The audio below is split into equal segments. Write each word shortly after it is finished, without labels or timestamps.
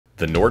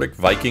The Nordik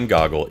Viking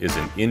goggle is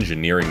an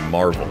engineering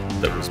marvel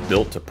that was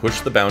built to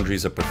push the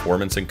boundaries of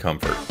performance and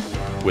comfort,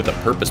 with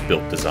a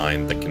purpose-built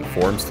design that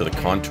conforms to the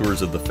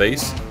contours of the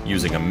face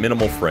using a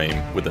minimal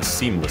frame with a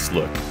seamless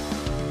look.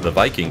 The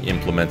Viking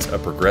implements a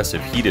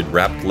progressive heated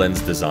wrapped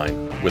lens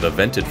design with a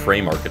vented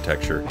frame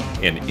architecture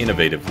and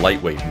innovative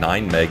lightweight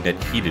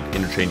 9-magnet heated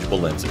interchangeable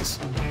lenses.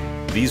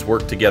 These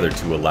work together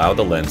to allow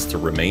the lens to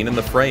remain in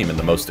the frame in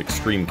the most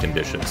extreme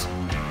conditions,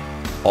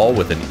 all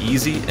with an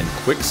easy and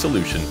quick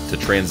solution to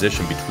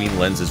transition between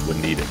lenses when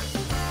needed.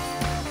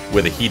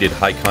 With a heated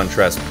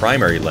high-contrast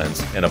primary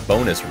lens and a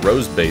bonus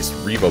rose-based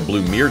Revo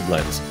Blue mirrored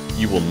lens,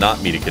 you will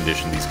not meet a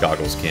condition these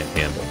goggles can't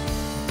handle.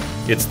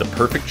 It's the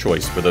perfect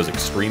choice for those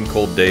extreme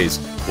cold days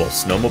while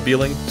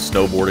snowmobiling,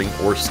 snowboarding,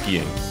 or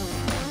skiing.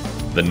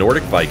 The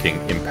Nordik Viking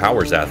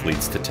empowers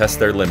athletes to test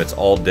their limits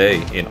all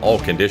day in all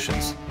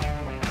conditions.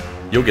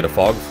 You'll get a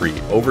fog-free,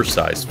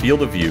 oversized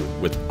field of view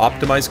with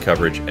optimized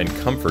coverage and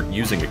comfort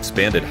using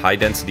expanded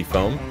high-density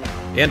foam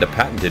and a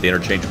patented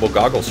interchangeable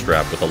goggle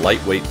strap with a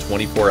lightweight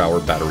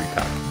 24-hour battery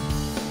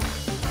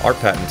pack. Our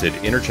patented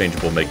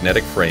interchangeable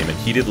magnetic frame and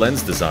heated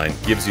lens design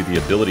gives you the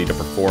ability to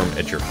perform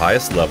at your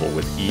highest level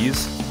with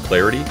ease,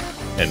 clarity,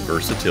 and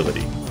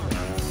versatility.